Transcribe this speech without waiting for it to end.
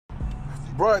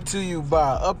Brought to you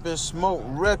by Up in Smoke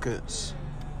Records.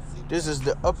 This is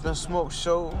the Up in Smoke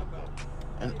Show,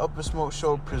 and Up in Smoke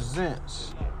Show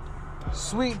presents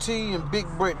Sweet Tea and Big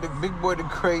Boy the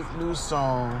Crate new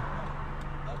song,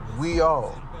 We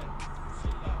All.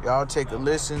 Y'all take a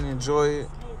listen, enjoy it,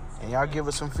 and y'all give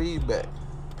us some feedback.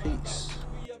 Peace.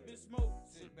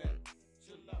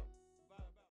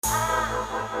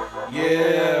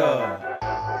 Yeah.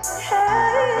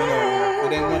 You know,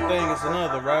 it ain't one thing, it's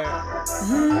another, right?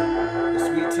 The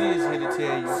Sweet Tea is here to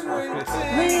tell you.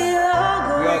 We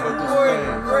all go through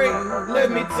some things.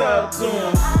 Let me talk to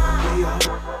him.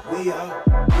 We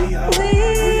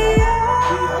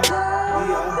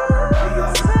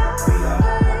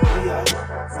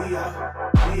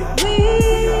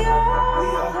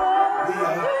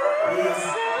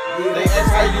They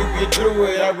ask how you get through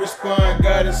it, I respond,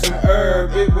 God is some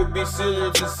herb. It would be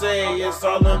silly to say it's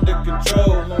all under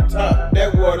control. On top,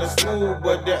 that water smooth,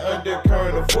 but the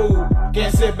undercurrent of food.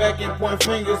 Can't sit back and point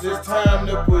fingers, it's time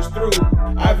to push through.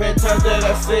 I've had times that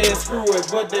I said screw it,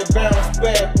 but they bounce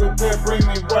back, prepare, bring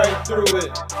me right through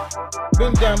it.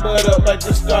 Been down but up like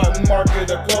the stock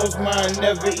market, a closed mind,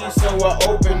 never eat so I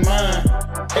open mine.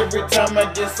 Every time I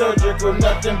get surgical,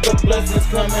 nothing but blessings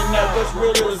coming out, what's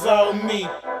real is all me.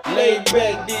 Laid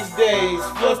back these days,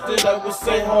 flustered I would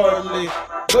say hardly,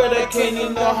 but I can't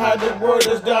even know how the world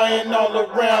is dying all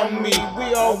around me.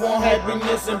 We all want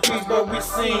happiness and peace, but we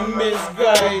seem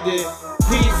misguided.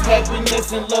 Peace,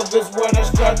 happiness, and love is what I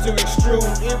strive to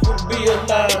extrude. It would be a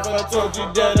lie if I told you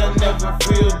that I never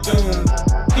feel doomed.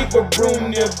 Keep a broom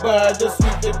nearby to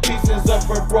sweep the pieces of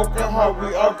a broken heart.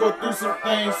 We all go through some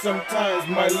things sometimes,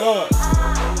 my Lord.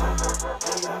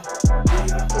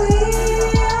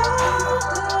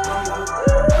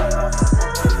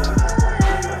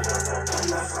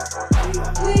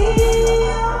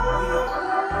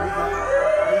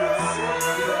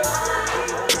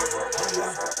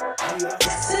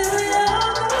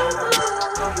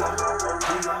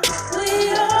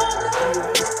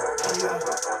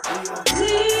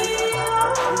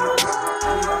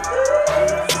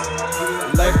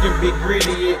 Life can be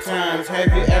greedy at times, have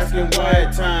you asking why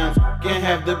at times. Can't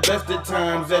have the best of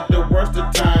times, at the worst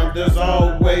of times, there's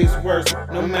always worse.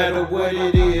 No matter what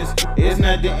it is, it's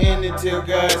not the end until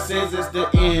God says it's the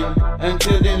end.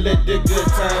 Until then, let the good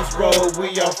times roll.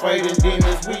 We all fighting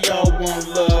demons, we all want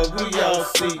love, we all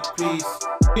seek peace.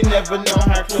 You never know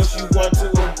how close you are to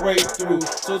a breakthrough,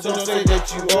 so don't say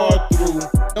that you are through.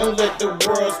 Don't let the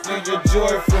world steal your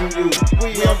joy from you.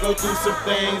 We all go through some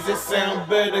things that sound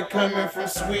better coming from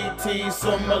Sweet Tea,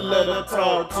 so I'ma let her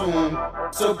talk to him.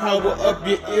 So power up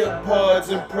your ear pods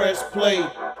and press play.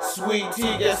 Sweet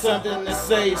Tea got something to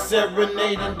say,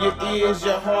 serenading your ears,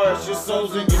 your hearts, your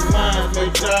souls, and your minds. May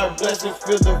God blessings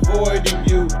fill the void in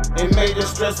you, and may the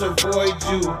stress avoid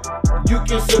you. You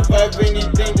can survive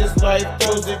anything this life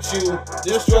throws at you.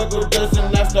 The struggle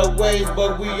doesn't last always,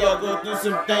 but we all go through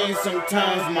some things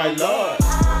sometimes, my Lord.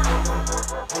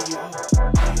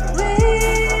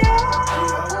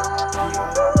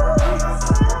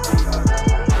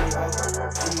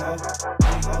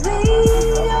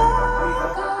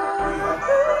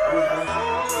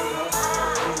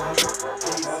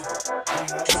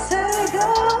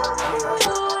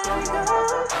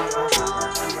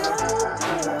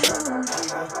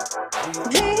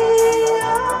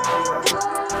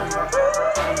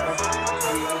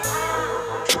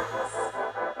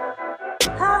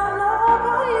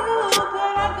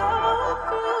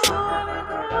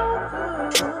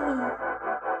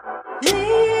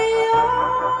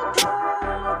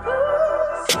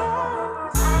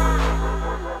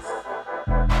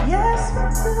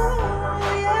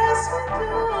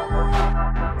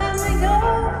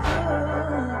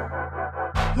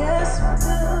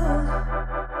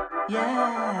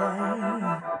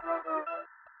 Yeah.